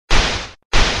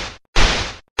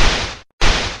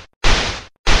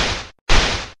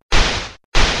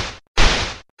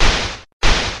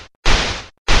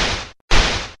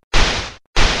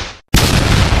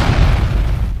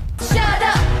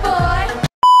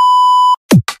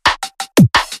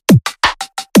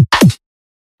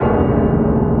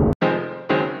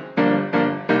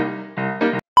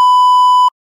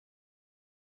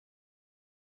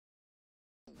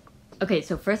Okay,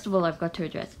 so first of all, I've got to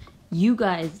address, you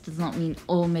guys does not mean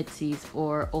all mixxs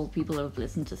or all people who have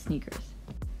listened to sneakers.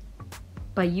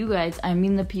 By you guys, I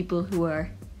mean the people who are,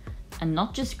 and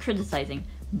not just criticizing,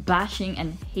 bashing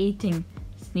and hating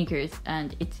sneakers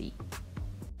and itzy.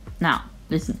 Now,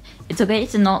 listen, it's okay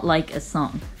to not like a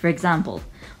song. For example,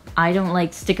 I don't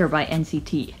like Sticker by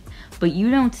NCT, but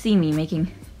you don't see me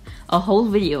making a whole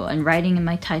video and writing in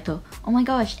my title, oh my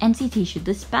gosh, NCT should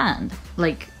disband.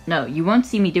 Like, no, you won't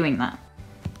see me doing that.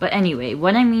 But anyway,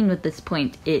 what I mean with this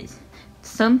point is,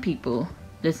 some people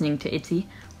listening to itzy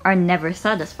are never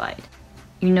satisfied.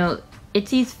 You know,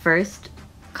 itzy's first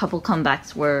couple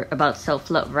comebacks were about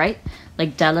self-love, right?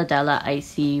 Like Dalla,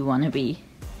 itzy, wannabe.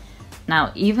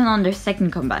 Now, even on their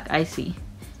second comeback,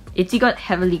 itzy got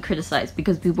heavily criticized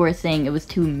because people were saying it was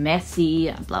too messy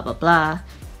and blah blah blah.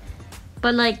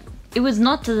 But like, it was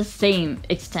not to the same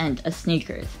extent as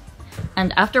sneakers.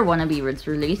 And after wannabe was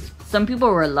released, some people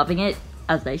were loving it,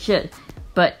 as they should.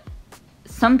 But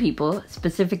some people,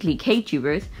 specifically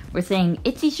K-tubers, were saying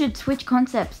itzy should switch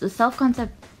concepts. The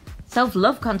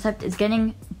self-love concept is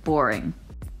getting boring.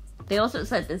 They also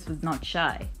said this was not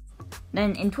shy.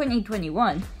 Then in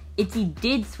 2021, itzy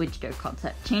did switch their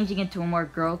concept, changing it to a more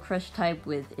girl crush type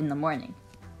with In the Morning.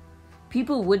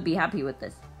 People would be happy with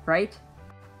this, right?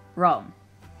 Wrong.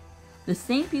 The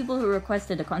same people who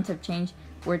requested a concept change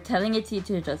were telling itzy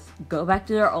to just go back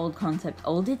to their old concept.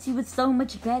 Old itzy was so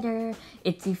much better.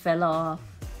 Itzy fell off.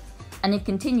 And it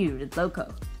continued with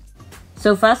Loco.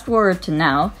 So fast forward to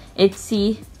now,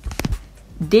 itzy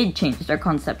did change their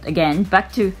concept again,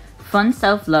 back to fun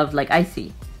self-love like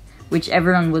icy, which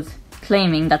everyone was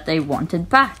claiming that they wanted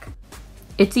back.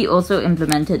 Itzy also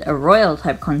implemented a royal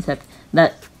type concept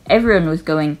that everyone was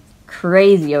going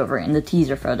crazy over in the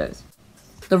teaser photos.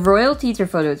 The royal teaser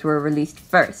photos were released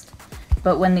first,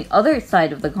 but when the other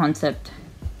side of the concept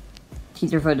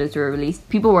teaser photos were released,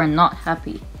 people were not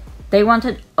happy. They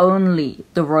wanted only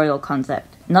the royal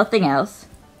concept, nothing else.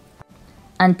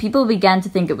 And people began to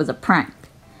think it was a prank.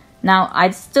 Now,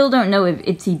 I still don't know if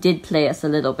itzy did play us a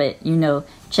little bit. You know,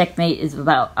 checkmate is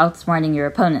about outsmarting your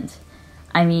opponent.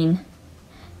 I mean,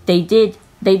 they did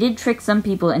trick some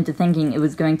people into thinking it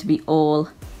was going to be all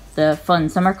the fun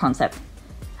summer concept.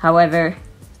 However,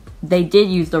 they did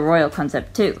use the royal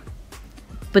concept too.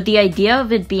 But the idea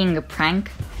of it being a prank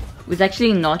was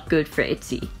actually not good for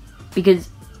itzy, because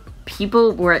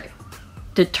people were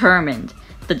determined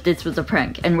that this was a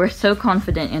prank and were so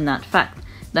confident in that fact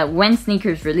that when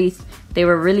sneakers released, they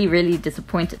were really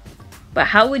disappointed. But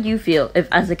how would you feel if,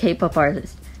 as a K-pop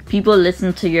artist, people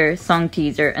listened to your song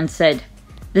teaser and said,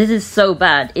 this is so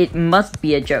bad, it must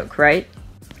be a joke, right?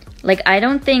 Like, I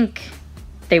don't think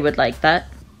they would like that,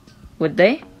 would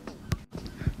they?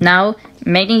 Now,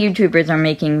 many YouTubers are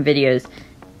making videos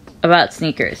about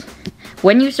sneakers.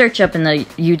 When you search up in the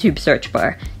YouTube search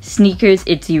bar, sneakers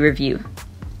itzy review,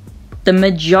 the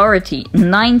majority,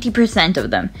 90% of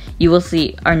them, you will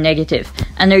see are negative.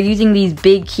 And they're using these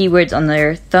big keywords on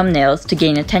their thumbnails to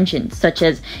gain attention, such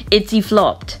as itzy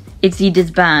flopped, itzy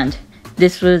disband,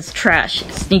 this was trash,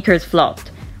 sneakers flopped,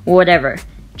 whatever,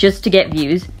 just to get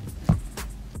views.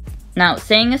 Now,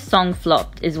 saying a song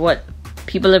flopped is what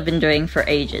people have been doing for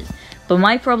ages. But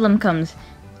my problem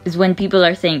is when people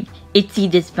are saying itzy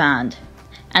disband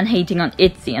and hating on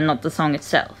itzy and not the song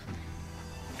itself.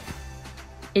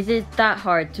 Is it that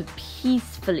hard to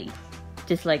peacefully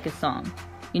dislike a song?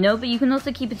 You know, but you can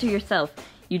also keep it to yourself.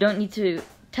 You don't need to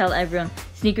tell everyone,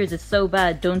 sneakers is so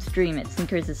bad, don't stream it.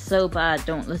 Sneakers is so bad,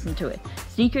 don't listen to it.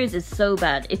 Sneakers is so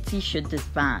bad, itzy should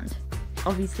disband.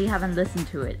 Obviously haven't listened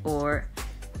to it, or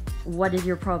what is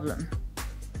your problem?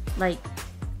 Like,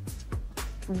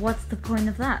 what's the point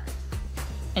of that?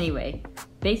 Anyway,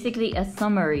 basically a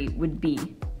summary would be,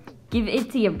 give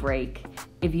itzy a break.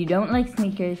 If you don't like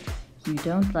sneakers, you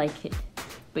don't like it.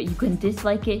 But you can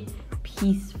dislike it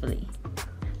peacefully.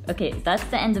 Okay, that's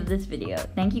the end of this video.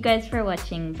 Thank you guys for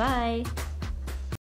watching. Bye!